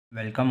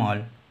Welcome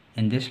all.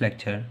 In this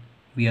lecture,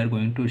 we are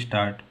going to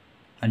start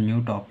a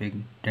new topic,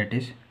 that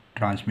is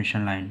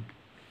transmission line.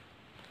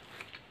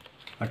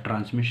 A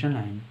transmission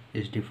line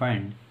is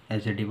defined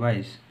as a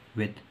device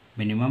with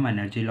minimum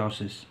energy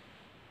losses,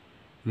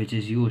 which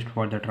is used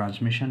for the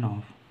transmission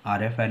of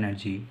RF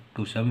energy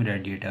to some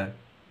radiator.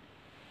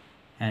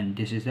 And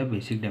this is the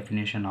basic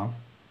definition of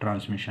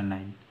transmission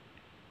line.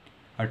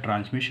 A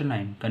transmission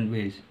line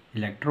conveys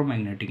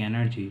electromagnetic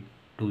energy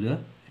to the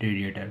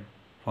radiator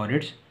for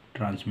its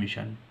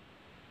transmission.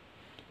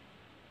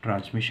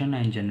 Transmission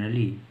line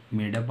generally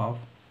made up of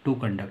two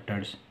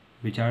conductors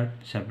which are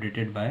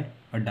separated by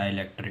a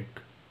dielectric.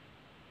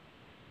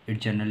 It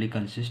generally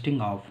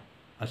consisting of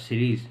a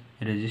series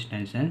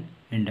resistance and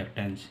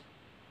inductance,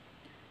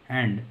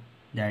 and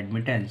the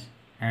admittance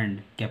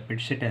and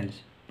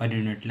capacitance per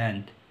unit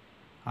length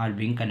are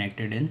being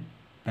connected in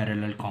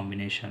parallel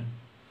combination.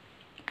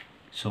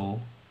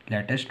 So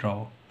let us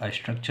draw a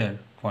structure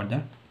for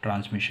the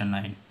transmission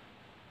line.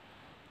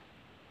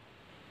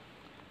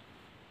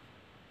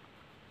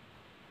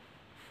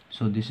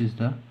 So this is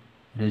the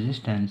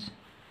resistance,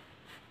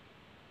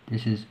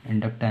 this is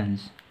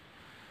inductance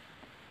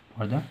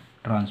for the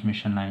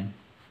transmission line.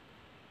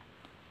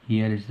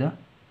 Here is the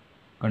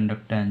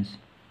conductance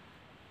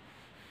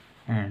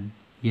and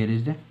here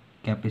is the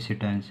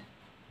capacitance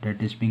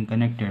that is being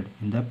connected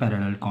in the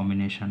parallel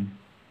combination.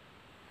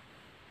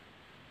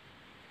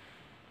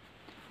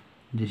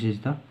 This is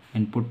the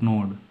input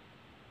node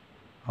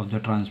of the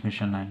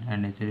transmission line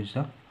and it is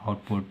the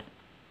output.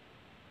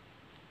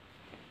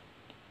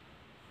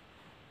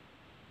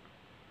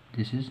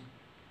 This is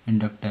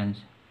inductance,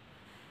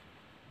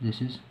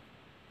 this is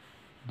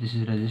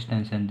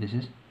resistance and this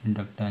is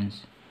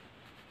inductance.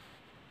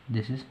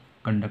 This is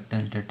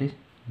conductance, that is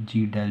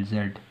G del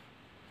Z,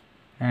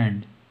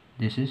 and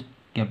this is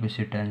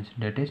capacitance,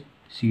 that is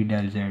C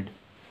del Z.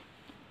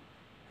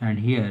 And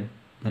here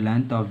the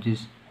length of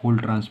this whole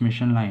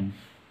transmission line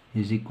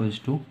is equals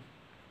to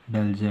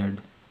del Z.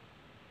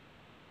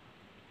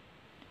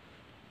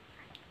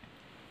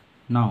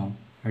 Now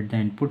at the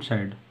input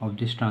side of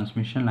this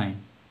transmission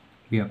line,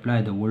 we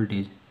apply the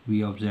voltage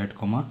V of Z,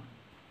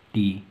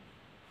 T,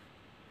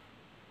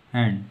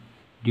 and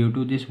due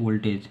to this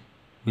voltage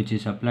which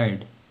is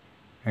applied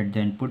at the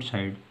input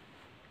side,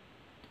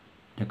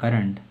 the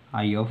current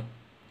I of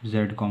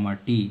Z,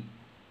 T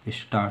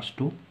starts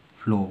to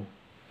flow,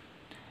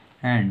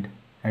 and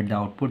at the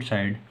output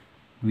side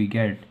we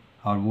get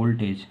our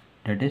voltage,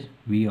 that is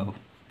V of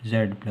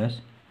Z plus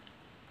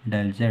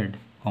del Z,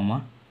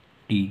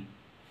 T,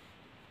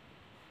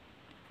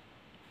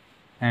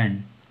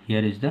 and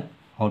here is the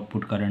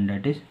output current,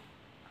 that is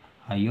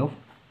I of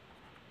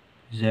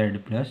Z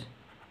plus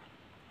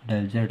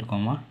del Z,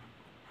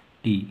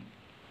 T.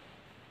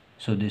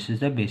 So this is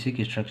the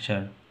basic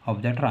structure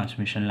of the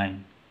transmission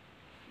line.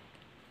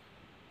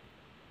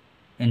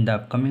 In the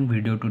upcoming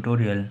video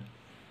tutorial,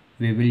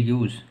 we will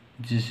use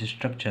this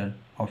structure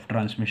of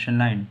transmission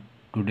line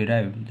to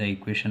derive the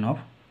equation of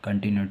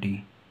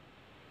continuity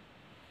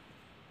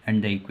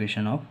and the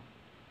equation of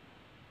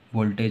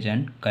voltage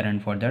and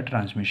current for the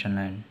transmission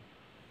line.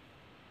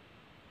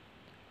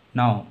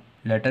 Now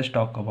let us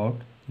talk about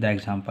the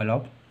example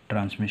of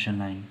transmission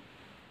line.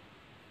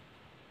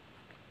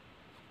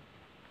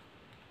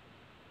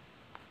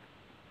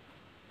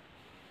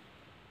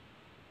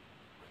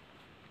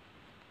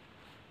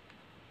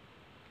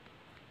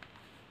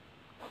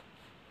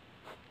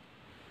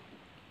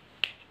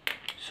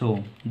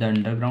 So the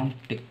underground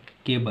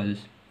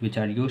cables which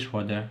are used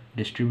for the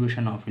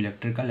distribution of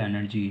electrical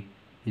energy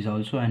is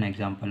also an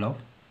example of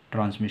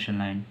transmission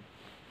line.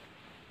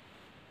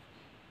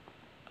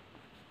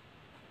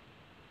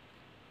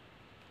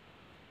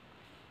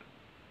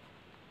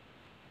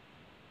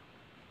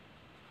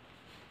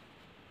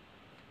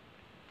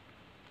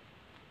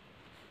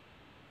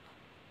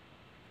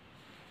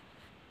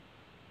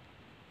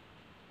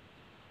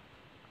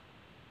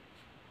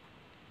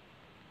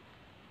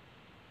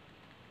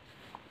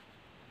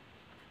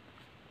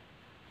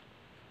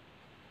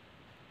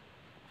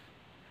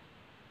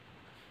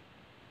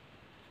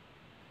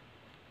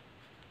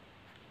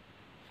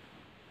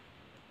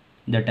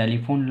 The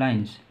telephone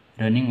lines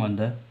running on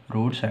the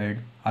roadside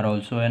are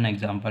also an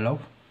example of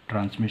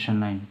transmission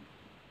line.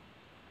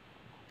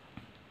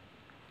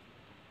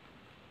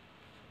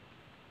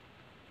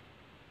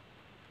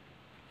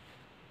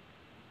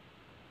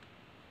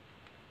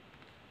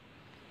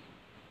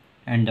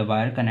 And the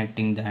wire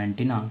connecting the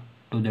antenna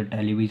to the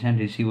television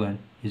receiver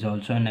is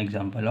also an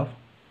example of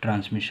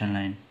transmission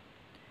line.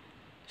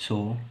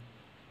 So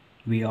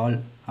we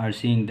all are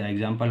seeing the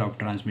example of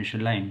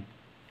transmission line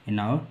in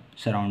our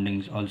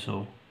surroundings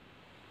also.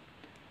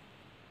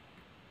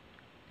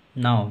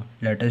 Now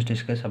let us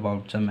discuss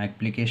about some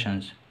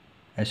applications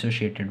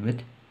associated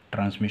with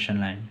transmission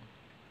line.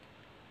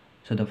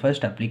 So the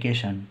first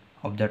application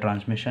of the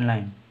transmission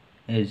line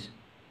is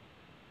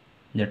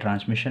the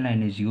transmission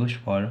line is used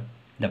for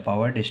the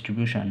power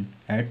distribution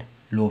at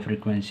low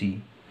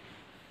frequency.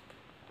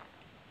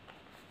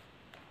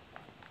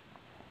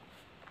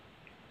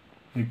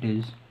 It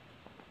is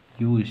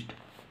used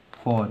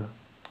for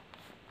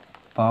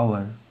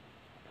power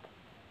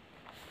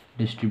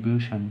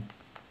distribution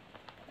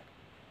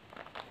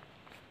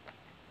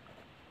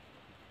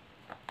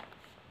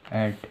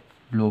at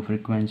low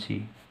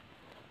frequency.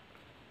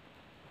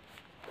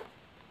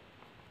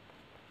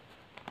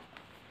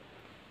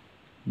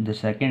 The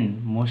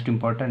second most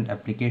important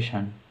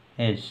application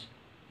is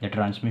the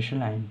transmission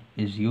line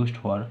is used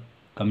for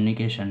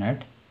communication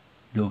at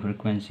low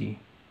frequency.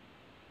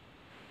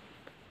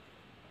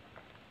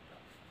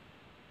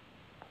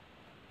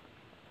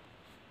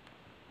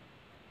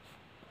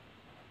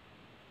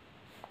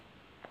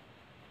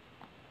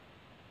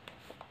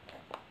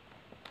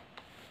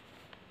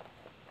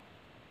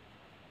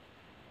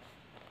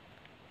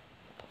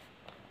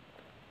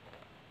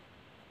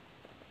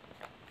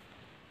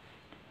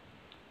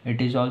 It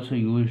is also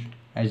used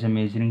as a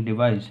measuring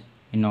device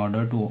in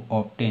order to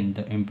obtain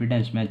the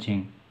impedance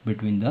matching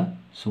between the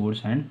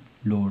source and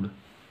load.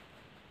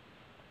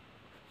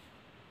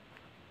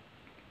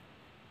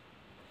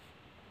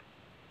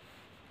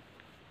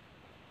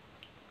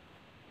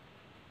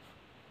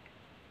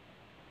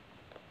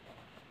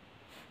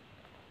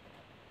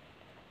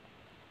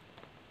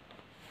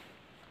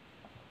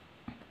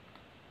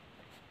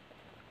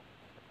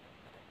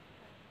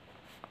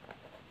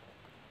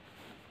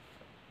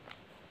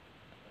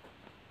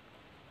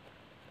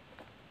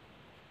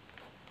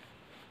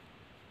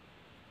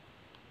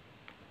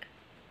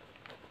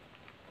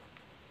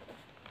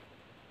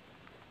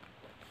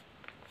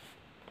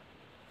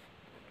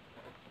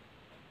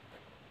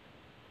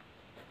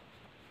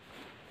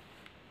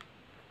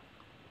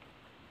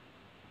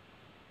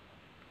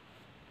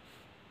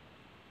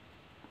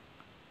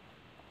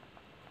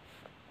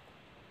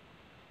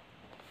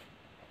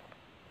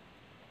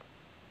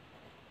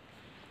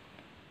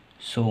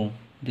 So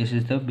this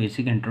is the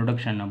basic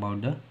introduction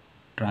about the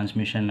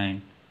transmission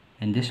line.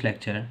 In this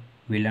lecture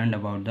we learned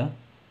about the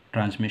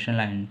transmission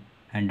line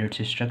and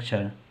its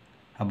structure,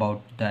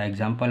 about the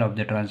example of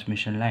the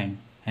transmission line,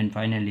 and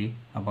finally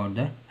about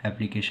the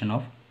application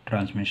of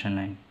transmission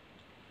line.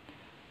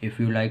 If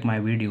you like my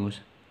videos,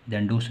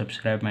 then do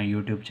subscribe my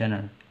YouTube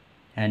channel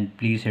and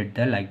please hit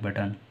the like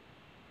button.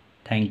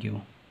 Thank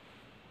you.